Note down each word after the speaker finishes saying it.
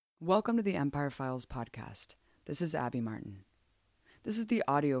Welcome to the Empire Files podcast. This is Abby Martin. This is the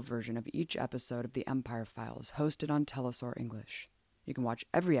audio version of each episode of the Empire Files hosted on Telesur English. You can watch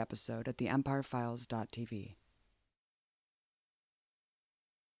every episode at theempirefiles.tv.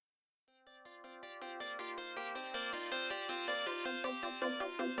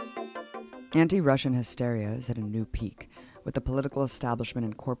 Anti-Russian hysteria is at a new peak, with the political establishment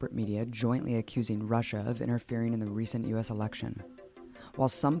and corporate media jointly accusing Russia of interfering in the recent U.S. election. While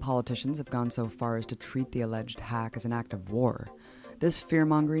some politicians have gone so far as to treat the alleged hack as an act of war, this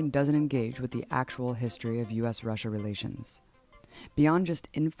fear-mongering doesn't engage with the actual history of U.S.-Russia relations. Beyond just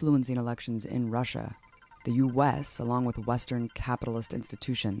influencing elections in Russia, the U.S., along with Western capitalist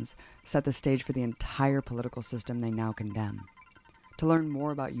institutions, set the stage for the entire political system they now condemn. To learn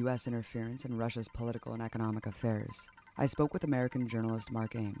more about U.S. interference in Russia's political and economic affairs, I spoke with American journalist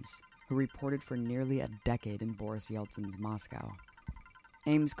Mark Ames, who reported for nearly a decade in Boris Yeltsin's Moscow.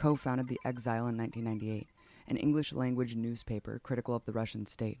 Ames co-founded The Exile in 1998, an English-language newspaper critical of the Russian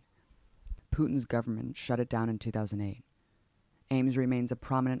state. Putin's government shut it down in 2008. Ames remains a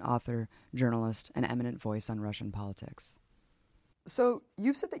prominent author, journalist, and eminent voice on Russian politics. So,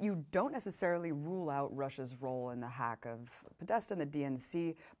 you've said that you don't necessarily rule out Russia's role in the hack of Podesta and the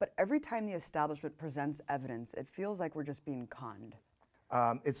DNC, but every time the establishment presents evidence, it feels like we're just being conned.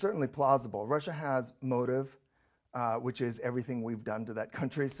 It's certainly plausible. Russia has motive, which is everything we've done to that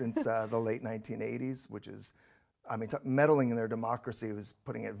country since the late 1980s, which is, meddling in their democracy was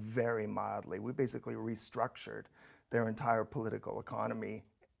putting it very mildly. We basically restructured their entire political economy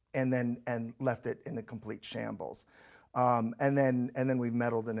and left it in a complete shambles. And then we've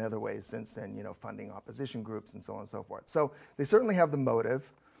meddled in other ways since then, funding opposition groups and so on and so forth. So they certainly have the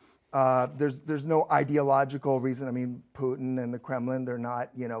motive. There's no ideological reason. Putin and the Kremlin, they're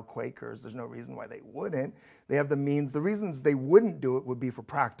not, Quakers. There's no reason why they wouldn't. They have the means. The reasons they wouldn't do it would be for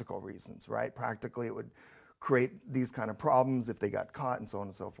practical reasons, right? Practically, it would create these kind of problems if they got caught and so on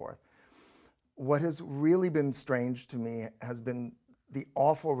and so forth. What has really been strange to me has been the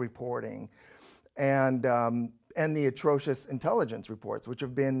awful reporting and the atrocious intelligence reports, which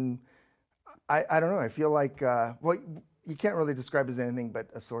have been, I don't know, I feel like, you can't really describe it as anything but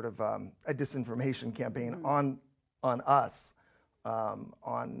a sort of a disinformation campaign on us,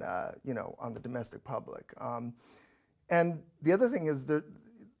 on the domestic public. And the other thing is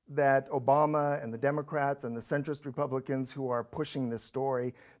that Obama and the Democrats and the centrist Republicans who are pushing this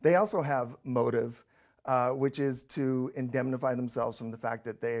story, they also have motive, which is to indemnify themselves from the fact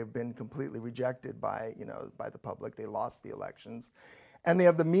that they have been completely rejected by the public. They lost the elections. And they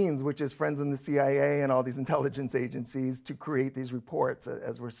have the means, which is friends in the CIA and all these intelligence agencies, to create these reports,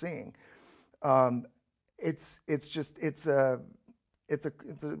 as we're seeing. It's a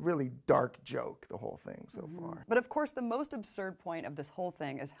really dark joke, the whole thing so far. But of course, the most absurd point of this whole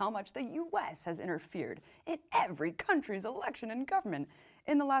thing is how much the U.S. has interfered in every country's election and government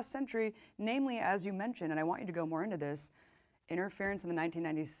in the last century, namely, as you mentioned, and I want you to go more into this, interference in the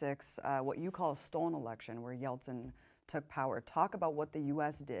 1996, what you call a stolen election, where Yeltsin took power. Talk about what the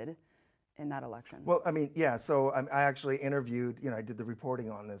U.S. did in that election. Well, so I actually interviewed, I did the reporting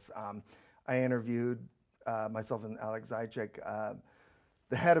on this. I interviewed myself and Alex Zaitchik,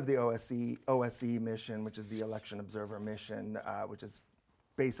 the head of the OSCE mission, which is the Election Observer Mission, which is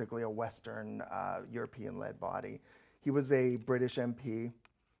basically a Western European-led body. He was a British MP,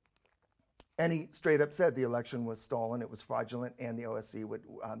 and he straight up said the election was stolen, it was fraudulent, and the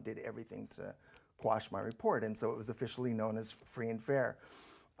OSCE did everything to quash my report, and so it was officially known as free and fair.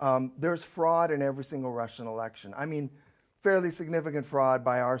 There's fraud in every single Russian election. Fairly significant fraud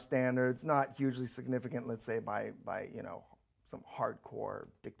by our standards, not hugely significant, let's say, by some hardcore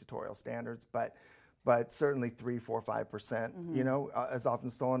dictatorial standards, but certainly 3, 4, 5%, is often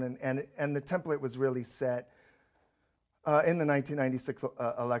stolen. And the template was really set in the 1996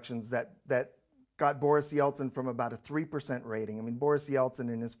 elections that got Boris Yeltsin from about a 3% rating. Boris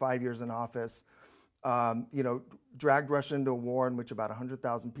Yeltsin, in his 5 years in office, dragged Russia into a war in which about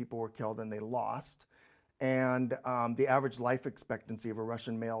 100,000 people were killed and they lost. And the average life expectancy of a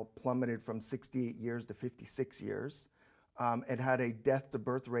Russian male plummeted from 68 years to 56 years. It had a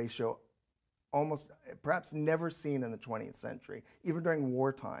death-to-birth ratio perhaps never seen in the 20th century, even during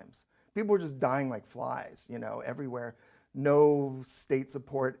war times. People were just dying like flies, everywhere. No state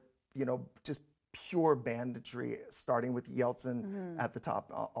support, just pure banditry, starting with Yeltsin at the top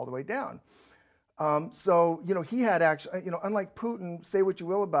all the way down. So he had actually, unlike Putin, say what you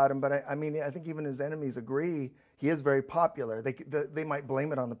will about him, but I think even his enemies agree he is very popular. They might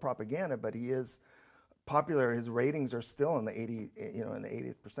blame it on the propaganda, but he is popular. His ratings are still in the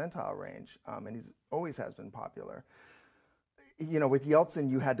 80th percentile range, and he's always has been popular. with Yeltsin,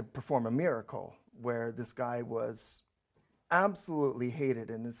 you had to perform a miracle where this guy was absolutely hated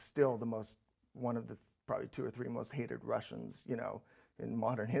and is still one of the probably 2 or 3 most hated Russians, in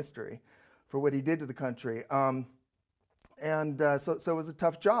modern history for what he did to the country. So it was a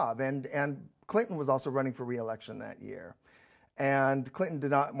tough job. And Clinton was also running for re-election that year. And Clinton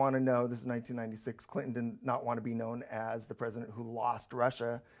did not want to know, this is 1996, Clinton did not want to be known as the president who lost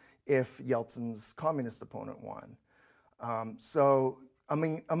Russia if Yeltsin's communist opponent won.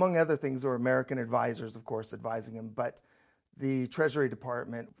 Among other things, there were American advisors, of course, advising him, but the Treasury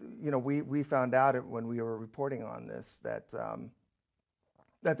Department, we found out when we were reporting on this that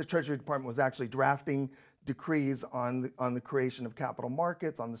the Treasury Department was actually drafting decrees on the creation of capital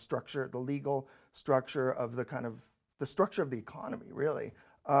markets, on the legal structure of the structure of the economy, really.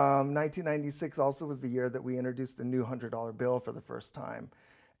 1996 also was the year that we introduced a new $100 bill for the first time.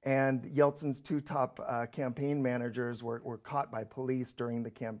 And Yeltsin's 2 top campaign managers were caught by police during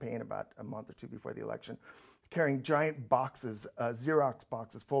the campaign about a month or 2 before the election, carrying giant boxes, Xerox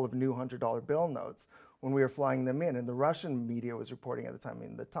boxes full of new $100 bill notes when we were flying them in. And the Russian media was reporting at the time,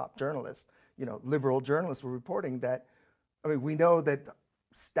 the top journalists, liberal journalists were reporting that, we know that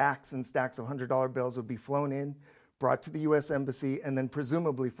stacks and stacks of $100 bills would be flown in, brought to the U.S. Embassy, and then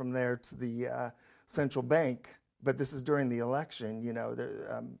presumably from there to the central bank. But this is during the election,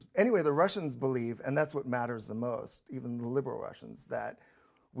 Anyway, the Russians believe, and that's what matters the most, even the liberal Russians, that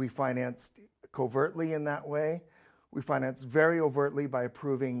we financed covertly in that way. We financed very overtly by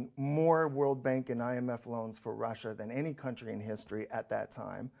approving more World Bank and IMF loans for Russia than any country in history at that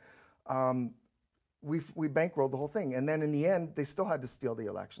time. We bankrolled the whole thing. And then in the end, they still had to steal the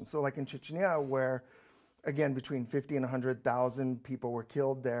election. So like in Chechnya, where, again, between 50 and 100,000 people were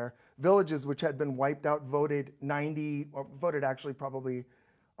killed there, villages which had been wiped out voted actually probably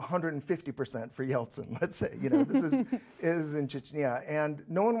 150% for Yeltsin, let's say. This is in Chechnya. And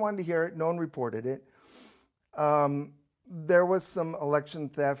no one wanted to hear it. No one reported it. There was some election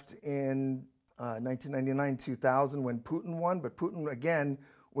theft in 1999, 2000 when Putin won, but Putin, again,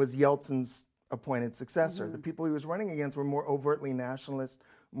 was Yeltsin's appointed successor. The people he was running against were more overtly nationalist,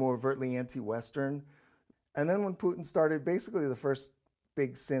 more overtly anti-Western. And then when Putin started, basically the first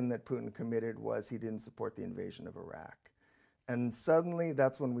big sin that Putin committed was he didn't support the invasion of Iraq. And suddenly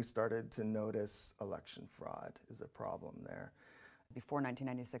that's when we started to notice election fraud is a problem there. Before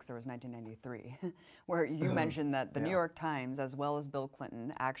 1996, there was 1993, where you mentioned that the New York Times, as well as Bill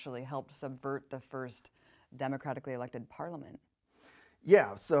Clinton, actually helped subvert the first democratically elected parliament.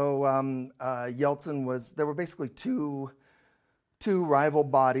 Yeah, so Yeltsin there were basically two rival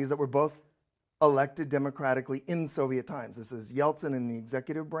bodies that were both elected democratically in Soviet times. This is Yeltsin in the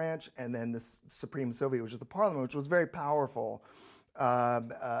executive branch, and then this Supreme Soviet, which is the parliament, which was very powerful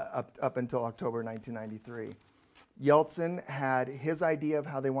up until October 1993. Yeltsin had his idea of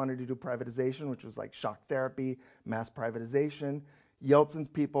how they wanted to do privatization, which was like shock therapy, mass privatization. Yeltsin's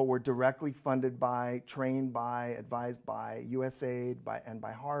people were directly funded by, trained by, advised by USAID and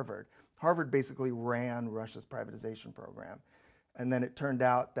by Harvard. Harvard basically ran Russia's privatization program. And then it turned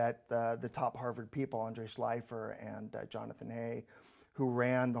out that the top Harvard people, Andrei Schleifer and Jonathan Hay, who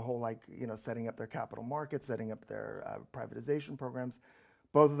ran the whole, setting up their capital markets, setting up their privatization programs,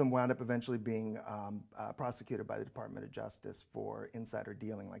 both of them wound up eventually being prosecuted by the Department of Justice for insider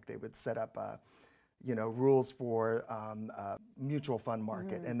dealing. Like they would set up, rules for mutual fund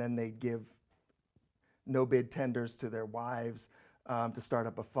market, and then they'd give no-bid tenders to their wives to start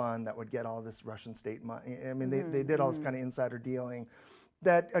up a fund that would get all this Russian state money. I mean, they did all this kind of insider dealing.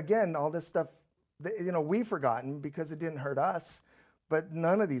 That again, all this stuff, we've forgotten because it didn't hurt us, but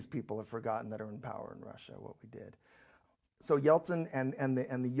none of these people have forgotten that are in power in Russia what we did. So Yeltsin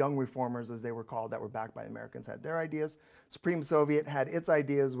and the young reformers, as they were called, that were backed by Americans, had their ideas. Supreme Soviet had its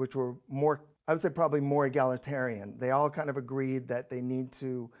ideas, which were more, I would say, probably more egalitarian. They all kind of agreed that they need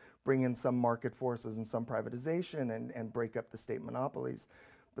to bring in some market forces and some privatization and break up the state monopolies,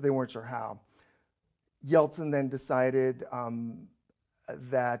 but they weren't sure how. Yeltsin then decided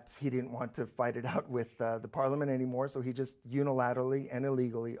that he didn't want to fight it out with the parliament anymore, so he just unilaterally and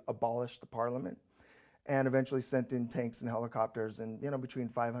illegally abolished the parliament and eventually sent in tanks and helicopters, and between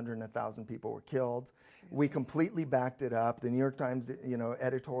 500 and 1,000 people were killed. Jesus. We completely backed it up. The New York Times,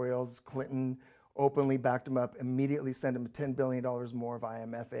 editorials, Clinton openly backed him up, immediately sent him $10 billion more of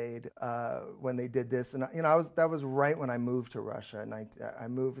IMF aid when they did this. And that was right when I moved to Russia. And I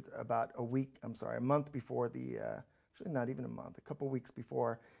moved about a month before actually not even a month, a couple weeks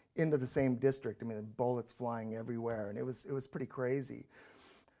before, into the same district. I mean, bullets flying everywhere, and it was pretty crazy.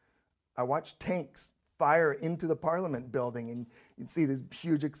 I watched tanks fire into the parliament building, and you'd see this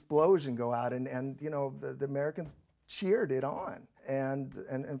huge explosion go out, and the Americans cheered it on. And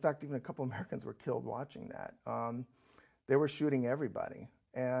in fact, even a couple Americans were killed watching that. They were shooting everybody.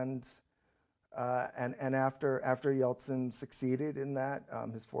 And after Yeltsin succeeded in that,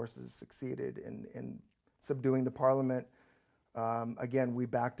 his forces succeeded in subduing the parliament. Again, we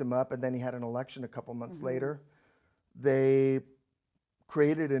backed him up, and then he had an election a couple months later. They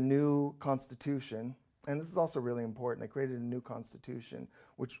created a new constitution, and this is also really important. They created a new constitution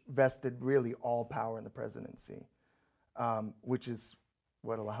which vested really all power in the presidency, which is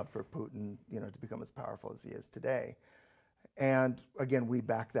what allowed for Putin, to become as powerful as he is today. And again, we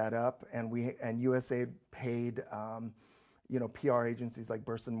backed that up, and USAID paid, PR agencies like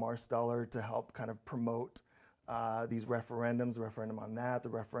Burson Marsteller to help kind of promote these referendums, the referendum on that, the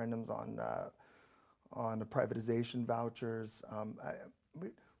referendums on the privatization vouchers.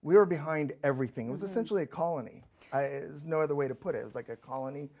 We were behind everything. It was essentially a colony. There's no other way to put it. It was like a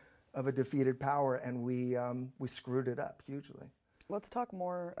colony of a defeated power, and we screwed it up hugely. Let's talk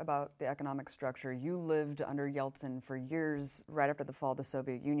more about the economic structure. You lived under Yeltsin for years, right after the fall of the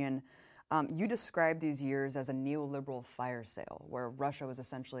Soviet Union. You described these years as a neoliberal fire sale, where Russia was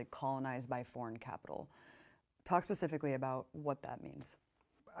essentially colonized by foreign capital. Talk specifically about what that means.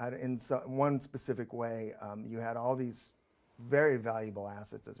 In one specific way, you had all these very valuable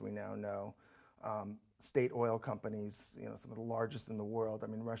assets, as we now know. State oil companies, some of the largest in the world. I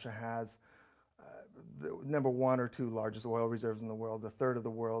mean, Russia has the number 1 or 2 largest oil reserves in the world, a third of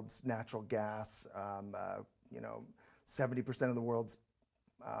the world's natural gas, 70% of the world's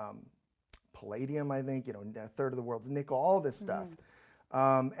palladium, I think, a third of the world's nickel, all this stuff.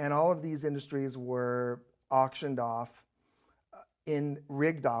 And all of these industries were auctioned off in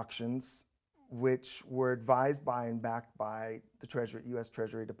rigged auctions, which were advised by and backed by the U.S.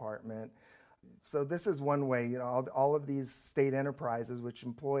 Treasury Department. So this is one way, all of these state enterprises, which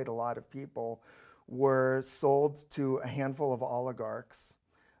employed a lot of people, were sold to a handful of oligarchs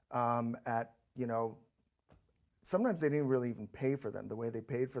at, sometimes they didn't really even pay for them. The way they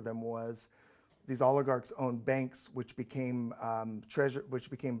paid for them was these oligarchs owned banks, which became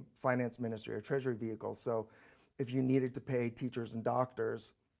finance ministry or treasury vehicles. So if you needed to pay teachers and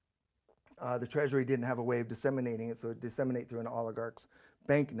doctors, the Treasury didn't have a way of disseminating it, so it would disseminate through an oligarch's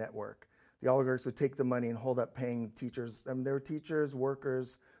bank network. The oligarchs would take the money and hold up paying teachers. I mean, there were teachers,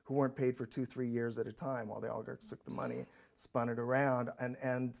 workers who weren't paid for 2-3 years at a time while the oligarchs took the money, spun it around.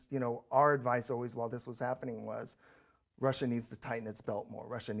 And our advice always while this was happening was, Russia needs to tighten its belt more.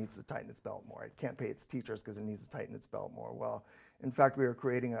 Russia needs to tighten its belt more. It can't pay its teachers because it needs to tighten its belt more. Well, in fact, we were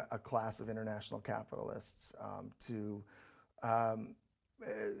creating a class of international capitalists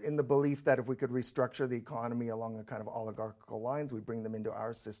in the belief that if we could restructure the economy along a kind of oligarchical lines, we'd bring them into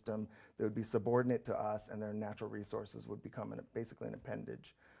our system, they would be subordinate to us, and their natural resources would become basically an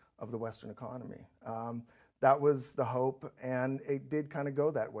appendage of the Western economy. That was the hope, and it did kind of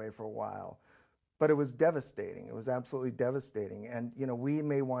go that way for a while. But it was devastating. It was absolutely devastating. And, we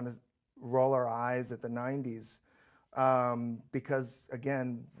may want to roll our eyes at the 90s because,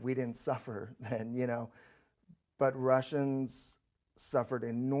 again, we didn't suffer then, But Russians suffered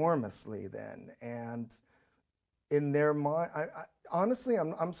enormously then, and in their mind, honestly,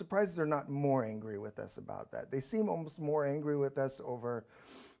 I'm surprised they're not more angry with us about that. They seem almost more angry with us over.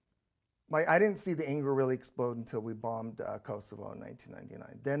 I didn't see the anger really explode until we bombed Kosovo in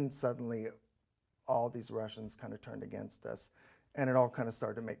 1999. Then suddenly, all these Russians kind of turned against us, and it all kind of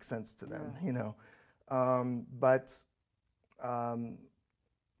started to make sense to them,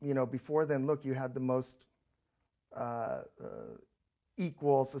 before then, look, you had the most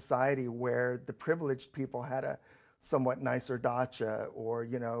equal society where the privileged people had a somewhat nicer dacha, or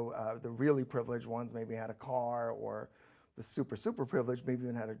the really privileged ones maybe had a car, or the super privileged maybe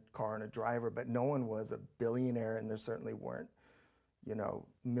even had a car and a driver, but no one was a billionaire, and there certainly weren't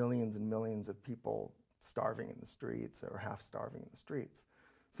millions and millions of people starving in the streets or half starving in the streets.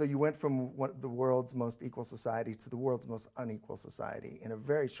 So you went from the world's most equal society to the world's most unequal society in a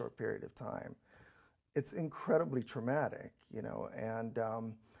very short period of time. It's incredibly traumatic, and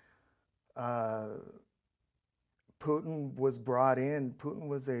Putin was brought in. Putin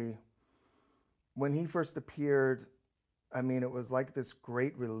was when he first appeared, I mean, it was like this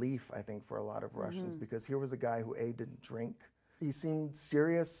great relief, I think, for a lot of Russians, because here was a guy who, didn't drink. He seemed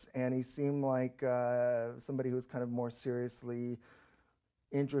serious, and he seemed like somebody who was kind of more seriously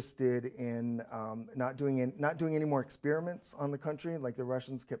interested in not doing any more experiments on the country. Like the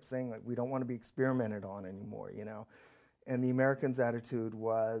Russians kept saying, like, we don't want to be experimented on anymore, And the Americans' attitude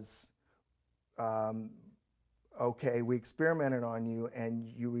was, okay, we experimented on you, and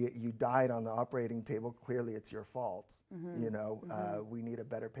you died on the operating table. Clearly, it's your fault. We need a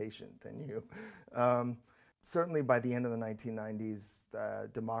better patient than you. certainly by the end of the 1990s,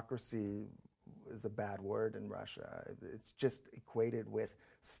 democracy is a bad word in Russia. It's just equated with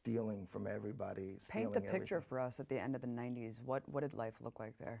stealing from everybody. Paint the picture everything. for us at the end of the 90s. What did life look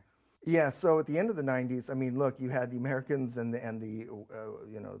like there? Yeah, so at the end of the 90s, I mean, look, you had the Americans and the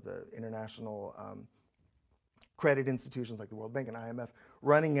international credit institutions like the World Bank and IMF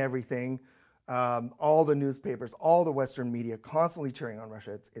running everything. All the newspapers, all the Western media constantly cheering on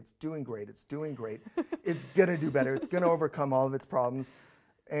Russia. It's doing great. It's doing great. It's going to do better. It's going to overcome all of its problems.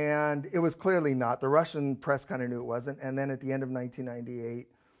 And it was clearly not. The Russian press kind of knew it wasn't. And then at the end of 1998,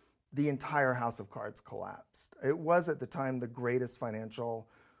 the entire house of cards collapsed. It was at the time the greatest financial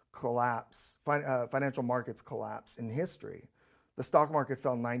markets collapse in history. The stock market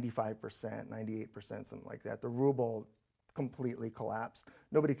fell 95%, 98%, something like that. The ruble completely collapsed.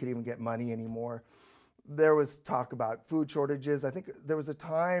 Nobody could even get money anymore. There was talk about food shortages. I think there was a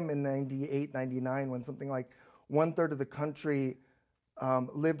time in 98, 99 when something like 1/3 of the country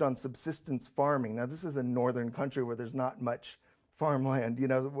lived on subsistence farming. Now, this is a northern country where there's not much farmland. You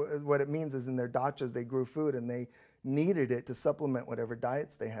know, what it means is in their dachas, they grew food and they needed it to supplement whatever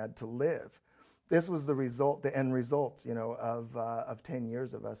diets they had to live. This was the end result, you know, of 10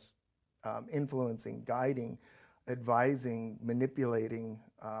 years of us influencing, guiding, advising, manipulating,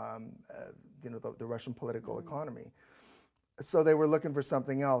 the Russian political economy. So they were looking for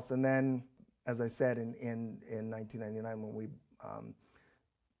something else. And then, as I said, in 1999, when we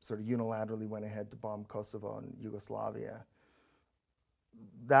sort of unilaterally went ahead to bomb Kosovo and Yugoslavia,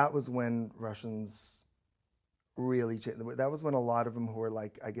 that was when Russians really changed. That was when a lot of them who were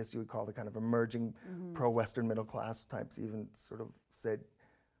like, I guess you would call the kind of emerging pro-Western middle class types even sort of said,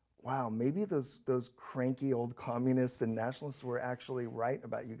 wow, maybe those cranky old communists and nationalists were actually right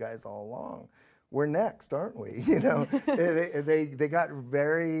about you guys all along. We're next, aren't we? You know, they got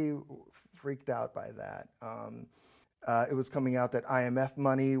very freaked out by that. It was coming out that IMF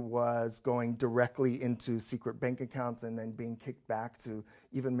money was going directly into secret bank accounts and then being kicked back to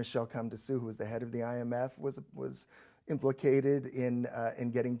even Michel Camdessus, who was the head of the IMF, was implicated in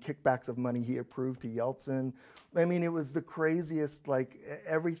getting kickbacks of money he approved to Yeltsin. I mean, it was the craziest, like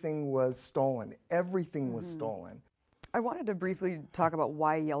everything was stolen. Everything was stolen. I wanted to briefly talk about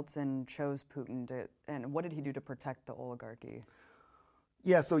why Yeltsin chose Putin and what did he do to protect the oligarchy?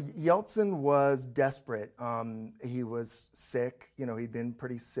 Yeah, so Yeltsin was desperate. He was sick. You know, he'd been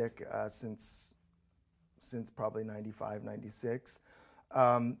pretty sick since probably 95, 96.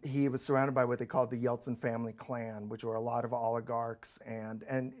 He was surrounded by what they called the Yeltsin family clan, which were a lot of oligarchs and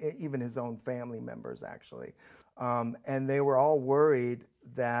even his own family members, actually. And they were all worried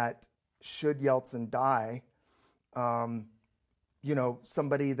that should Yeltsin die,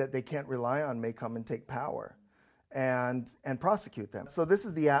 somebody that they can't rely on may come and take power and prosecute them. So this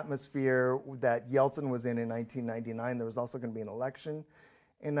is the atmosphere that Yeltsin was in 1999. There was also going to be an election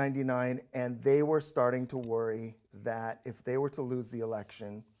in 99, and they were starting to worry that if they were to lose the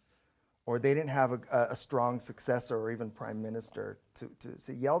election, or they didn't have a strong successor or even prime minister to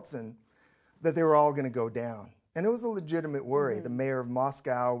Yeltsin, that they were all going to go down. And it was a legitimate worry. The mayor of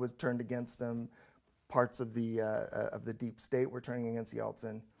Moscow was turned against them. Parts of the deep state were turning against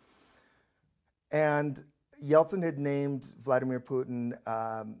Yeltsin. And Yeltsin had named Vladimir Putin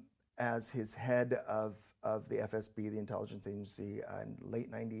as his head of the FSB, the intelligence agency, in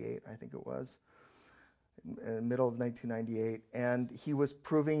late 98, I think it was, in the middle of 1998. And he was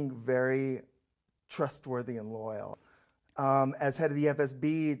proving very trustworthy and loyal. As head of the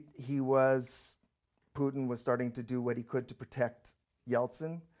FSB, Putin was starting to do what he could to protect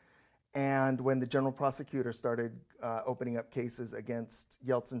Yeltsin. And when the general prosecutor started opening up cases against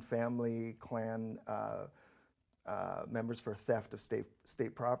Yeltsin family clan members for theft of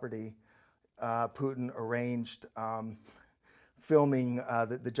state property, Putin arranged filming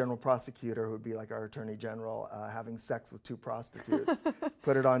the general prosecutor, who would be like our attorney general, having sex with two prostitutes,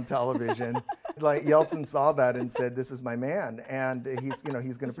 put it on television. Like Yeltsin saw that and said, "This is my man, and he's going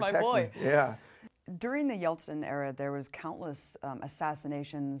to protect me." Yeah. During the Yeltsin era, there was countless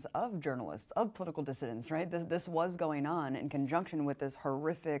assassinations of journalists, of political dissidents, right? This was going on in conjunction with this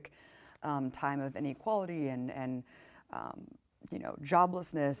horrific time of inequality and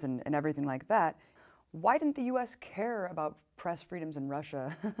joblessness and everything like that. Why didn't the U.S. care about press freedoms in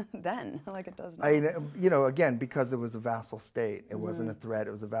Russia then, like it does now? Again, because it was a vassal state. It wasn't a threat.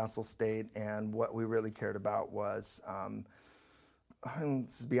 It was a vassal state, and what we really cared about was,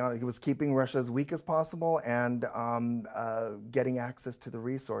 to be honest, it was keeping Russia as weak as possible and getting access to the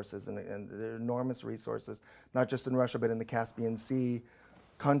resources and the enormous resources, not just in Russia, but in the Caspian Sea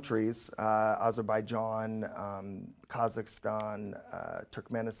countries, Azerbaijan, Kazakhstan,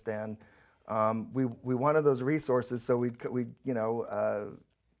 Turkmenistan. We wanted those resources, so we'd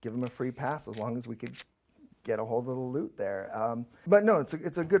give them a free pass as long as we could get a hold of the loot there. But no,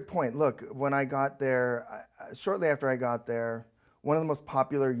 it's a good point. Look, when I got there, shortly after I got there, one of the most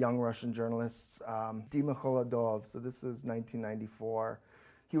popular young Russian journalists, Dima Kholodov, so this is 1994,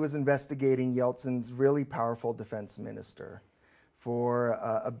 he was investigating Yeltsin's really powerful defense minister for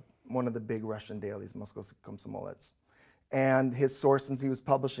one of the big Russian dailies, Moskovsky Komsomolets. And his sources, he was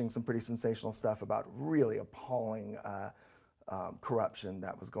publishing some pretty sensational stuff about really appalling corruption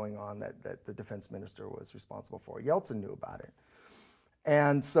that was going on that the defense minister was responsible for. Yeltsin knew about it.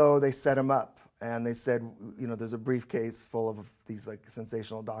 And so they set him up, and they said, there's a briefcase full of these like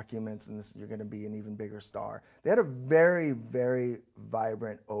sensational documents, and you're going to be an even bigger star. They had a very, very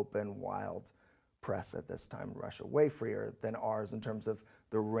vibrant, open, wild press at this time in Russia, way freer than ours in terms of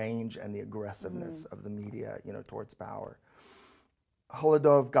the range and the aggressiveness of the media, towards power.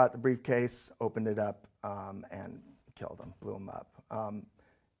 Kholodov got the briefcase, opened it up, and killed him, blew him up.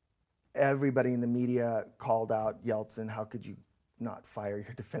 Everybody in the media called out Yeltsin. How could you not fire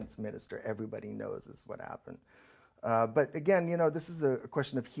your defense minister? Everybody knows this is what happened. But again, this is a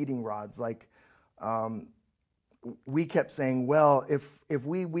question of heating rods. Like, we kept saying, well, if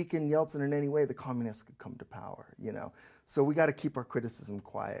we weaken Yeltsin in any way, the communists could come to power, So we got to keep our criticism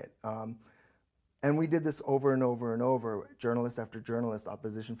quiet. And we did this over and over and over, journalist after journalist,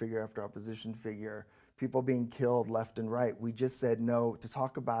 opposition figure after opposition figure, people being killed left and right. We just said, no, to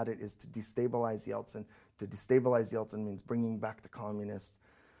talk about it is to destabilize Yeltsin. To destabilize Yeltsin means bringing back the communists.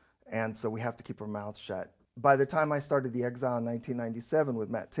 And so we have to keep our mouths shut. By the time I started The Exile in 1997 with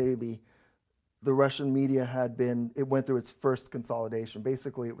Matt Taibbi, the Russian media it went through its first consolidation.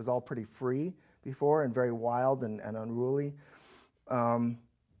 Basically, it was all pretty free before and very wild and unruly.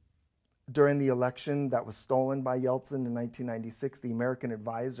 During the election that was stolen by Yeltsin in 1996, the American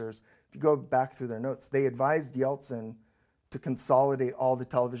advisors, if you go back through their notes, they advised Yeltsin to consolidate all the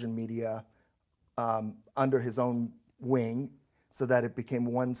television media under his own wing so that it became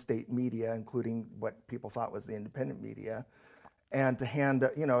one state media, including what people thought was the independent media, and to hand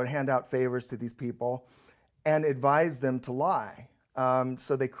out favors to these people and advise them to lie.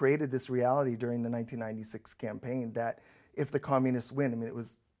 So they created this reality during the 1996 campaign that if the communists win, it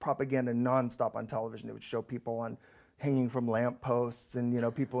was propaganda nonstop on television. It would show people hanging from lampposts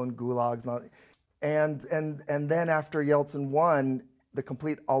and people in gulags and then after Yeltsin won, the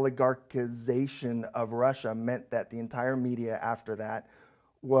complete oligarchization of Russia meant that the entire media after that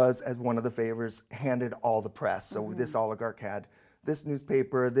was, as one of the favors, handed all the press. So this oligarch had this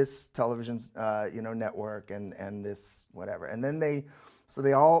newspaper, this television network, and this whatever. And then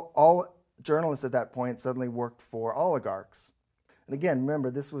all journalists at that point suddenly worked for oligarchs. And again,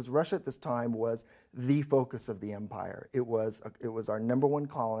 remember, Russia at this time was the focus of the empire. It was our number one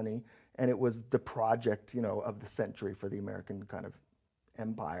colony, and it was the project, of the century for the American kind of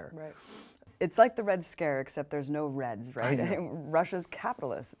empire. Right. It's like the Red Scare, except there's no Reds, right? Russia's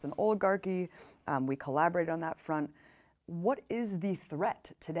capitalist. It's an oligarchy. We collaborated on that front. What is the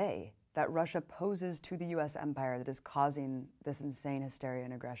threat today that Russia poses to the U.S. empire that is causing this insane hysteria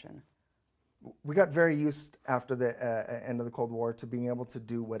and aggression? We got very used after the end of the Cold War to being able to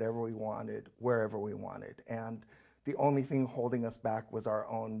do whatever we wanted, wherever we wanted. And the only thing holding us back was our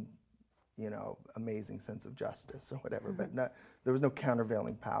own, amazing sense of justice or whatever. But there was no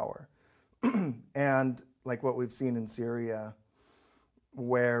countervailing power. And like what we've seen in Syria,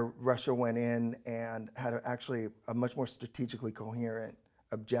 where Russia went in and had actually a much more strategically coherent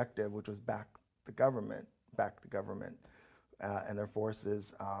objective, which was back the government and their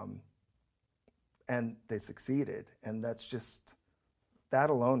forces. And they succeeded. And that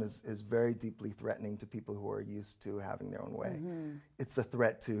alone is very deeply threatening to people who are used to having their own way. Mm-hmm. It's a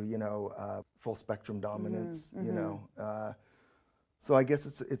threat to, full spectrum dominance, so I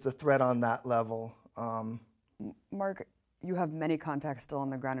guess it's a threat on that level. Mark, you have many contacts still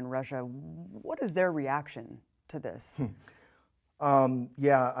on the ground in Russia. What is their reaction to this?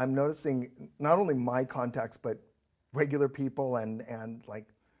 Yeah, I'm noticing not only my contacts, but regular people and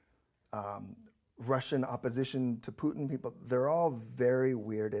Russian opposition to Putin people, they're all very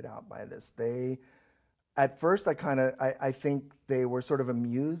weirded out by this. At first, I think they were sort of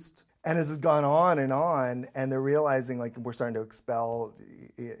amused. And as it's gone on, and they're realizing we're starting to expel,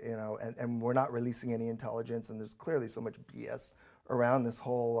 and we're not releasing any intelligence, and there's clearly so much BS around this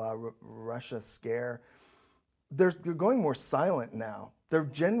whole Russia scare. They're going more silent now. They're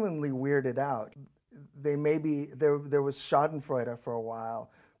genuinely weirded out. There was Schadenfreude for a while,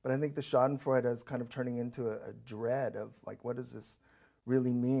 but I think the Schadenfreude is kind of turning into a dread of what does this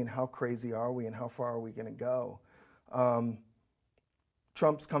really mean? How crazy are we, and how far are we going to go?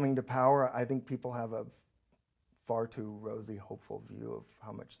 Trump's coming to power, I think people have a far too rosy, hopeful view of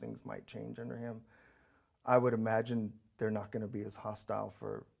how much things might change under him. I would imagine they're not going to be as hostile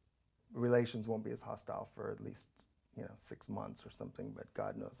relations won't be as hostile for at least 6 months or something, but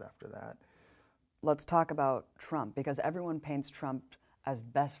God knows after that. Let's talk about Trump, because everyone paints Trump as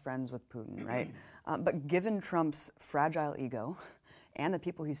best friends with Putin, right? But given Trump's fragile ego and the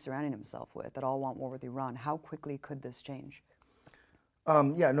people he's surrounding himself with that all want war with Iran, how quickly could this change?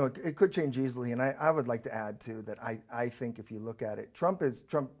 It could change easily, and I would like to add too that I think if you look at it, Trump,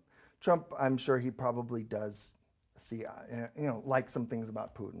 I'm sure he probably does see, like some things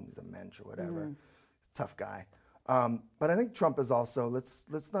about Putin. He's a mensch or whatever. He's a tough guy. But I think Trump is also,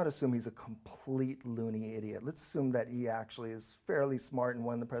 let's not assume he's a complete loony idiot. Let's assume that he actually is fairly smart and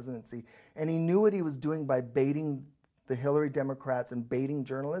won the presidency. And he knew what he was doing by baiting the Hillary Democrats and baiting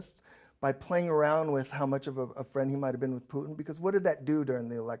journalists by playing around with how much of a friend he might have been with Putin. Because what did that do during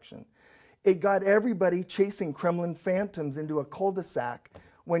the election? It got everybody chasing Kremlin phantoms into a cul-de-sac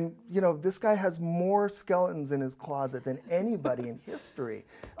when, this guy has more skeletons in his closet than anybody in history.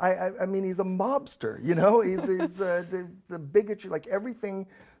 I mean, he's a mobster, he's the bigotry, like everything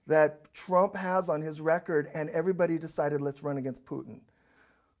that Trump has on his record, and everybody decided, let's run against Putin.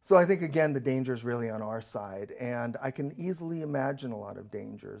 So I think, again, the danger is really on our side, and I can easily imagine a lot of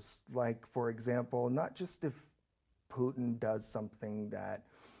dangers. Like, for example, not just if Putin does something that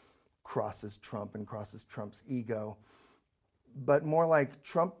crosses Trump and crosses Trump's ego, but more like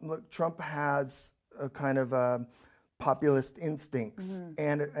Trump has a kind of populist instincts,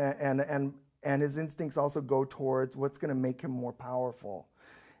 and his instincts also go towards what's going to make him more powerful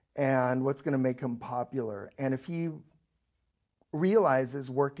and what's going to make him popular. And if he realizes,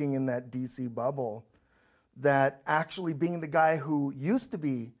 working in that DC bubble, that actually being the guy who used to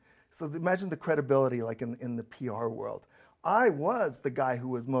be, so imagine the credibility like in the PR world. I was the guy who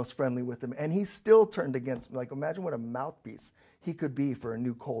was most friendly with him, and he still turned against me. Like, imagine what a mouthpiece he could be for a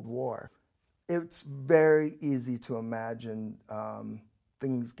new Cold War. It's very easy to imagine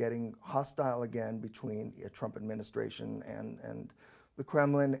things getting hostile again between the Trump administration and the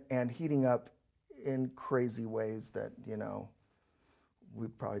Kremlin, and heating up in crazy ways that, we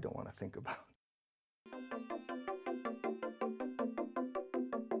probably don't want to think about.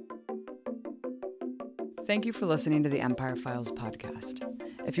 Thank you for listening to the Empire Files podcast.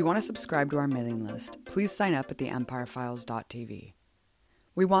 If you want to subscribe to our mailing list, please sign up at theempirefiles.tv.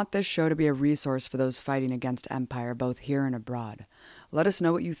 We want this show to be a resource for those fighting against empire both here and abroad. Let us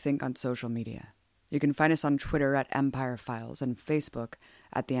know what you think on social media. You can find us on Twitter at Empire Files and Facebook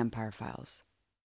at The Empire Files.